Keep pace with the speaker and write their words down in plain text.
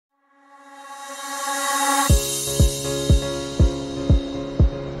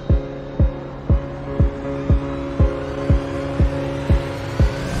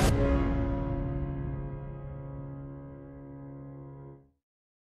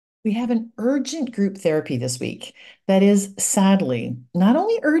We have an urgent group therapy this week that is sadly not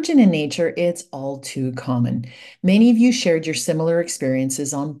only urgent in nature, it's all too common. Many of you shared your similar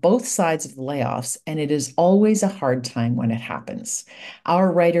experiences on both sides of the layoffs, and it is always a hard time when it happens.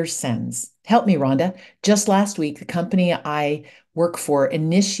 Our writer sends, help me, Rhonda. Just last week, the company I work for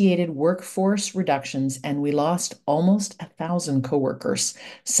initiated workforce reductions, and we lost almost 1,000 coworkers.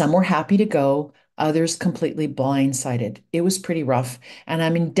 Some were happy to go, others completely blindsided. It was pretty rough and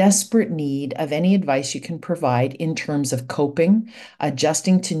I'm in desperate need of any advice you can provide in terms of coping,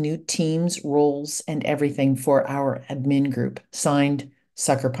 adjusting to new teams, roles, and everything for our admin group. Signed,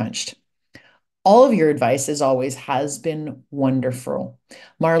 Suckerpunched. All of your advice, as always, has been wonderful.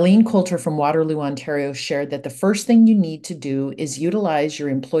 Marlene Coulter from Waterloo, Ontario, shared that the first thing you need to do is utilize your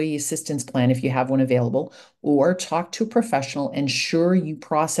employee assistance plan if you have one available, or talk to a professional, ensure you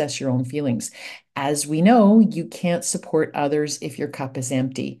process your own feelings. As we know, you can't support others if your cup is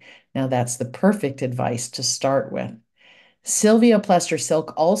empty. Now, that's the perfect advice to start with. Sylvia Plester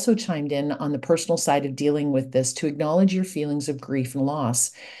Silk also chimed in on the personal side of dealing with this to acknowledge your feelings of grief and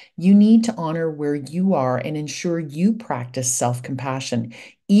loss. You need to honor where you are and ensure you practice self compassion.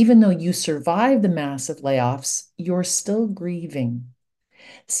 Even though you survived the massive layoffs, you're still grieving.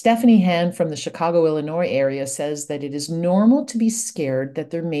 Stephanie Hand from the Chicago, Illinois area says that it is normal to be scared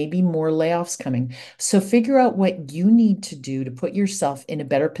that there may be more layoffs coming. So figure out what you need to do to put yourself in a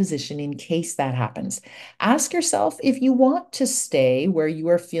better position in case that happens. Ask yourself if you want to stay where you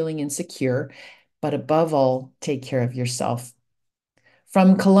are feeling insecure, but above all, take care of yourself.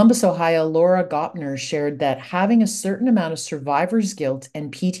 From Columbus, Ohio, Laura Gopner shared that having a certain amount of survivor's guilt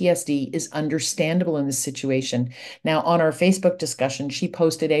and PTSD is understandable in this situation. Now, on our Facebook discussion, she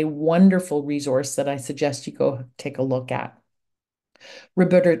posted a wonderful resource that I suggest you go take a look at.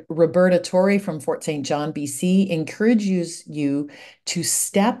 Roberta Torrey from Fort St. John, BC, encourages you to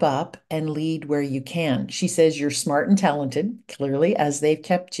step up and lead where you can. She says you're smart and talented, clearly, as they've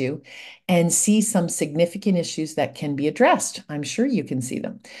kept you, and see some significant issues that can be addressed. I'm sure you can see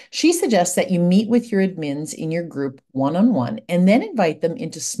them. She suggests that you meet with your admins in your group one on one and then invite them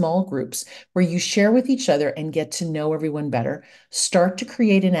into small groups where you share with each other and get to know everyone better. Start to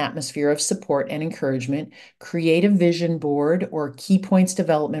create an atmosphere of support and encouragement. Create a vision board or key points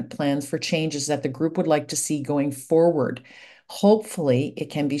development plans for changes that the group would like to see going forward. Hopefully, it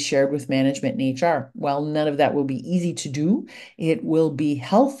can be shared with management and HR. While none of that will be easy to do, it will be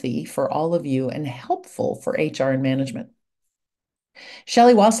healthy for all of you and helpful for HR and management.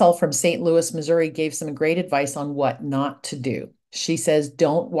 Shelley Wassall from St. Louis, Missouri gave some great advice on what not to do. She says,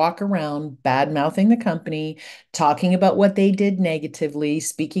 don't walk around bad mouthing the company, talking about what they did negatively,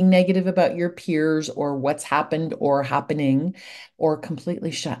 speaking negative about your peers or what's happened or happening, or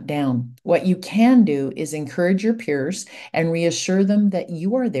completely shut down. What you can do is encourage your peers and reassure them that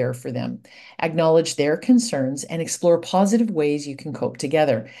you are there for them. Acknowledge their concerns and explore positive ways you can cope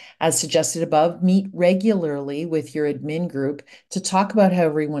together. As suggested above, meet regularly with your admin group to talk about how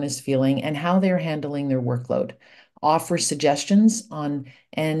everyone is feeling and how they're handling their workload. Offer suggestions on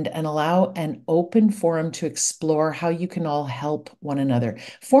and allow an open forum to explore how you can all help one another.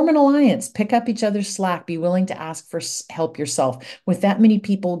 Form an alliance, pick up each other's slack, be willing to ask for help yourself. With that many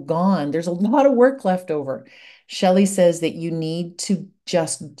people gone, there's a lot of work left over. Shelley says that you need to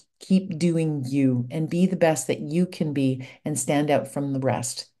just keep doing you and be the best that you can be and stand out from the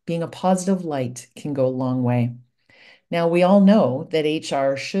rest. Being a positive light can go a long way. Now, we all know that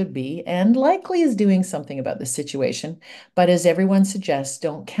HR should be and likely is doing something about the situation, but as everyone suggests,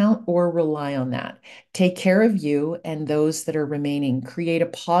 don't count or rely on that. Take care of you and those that are remaining. Create a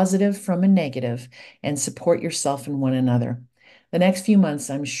positive from a negative and support yourself and one another. The next few months,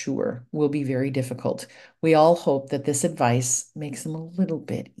 I'm sure, will be very difficult. We all hope that this advice makes them a little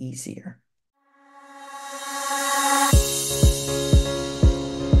bit easier.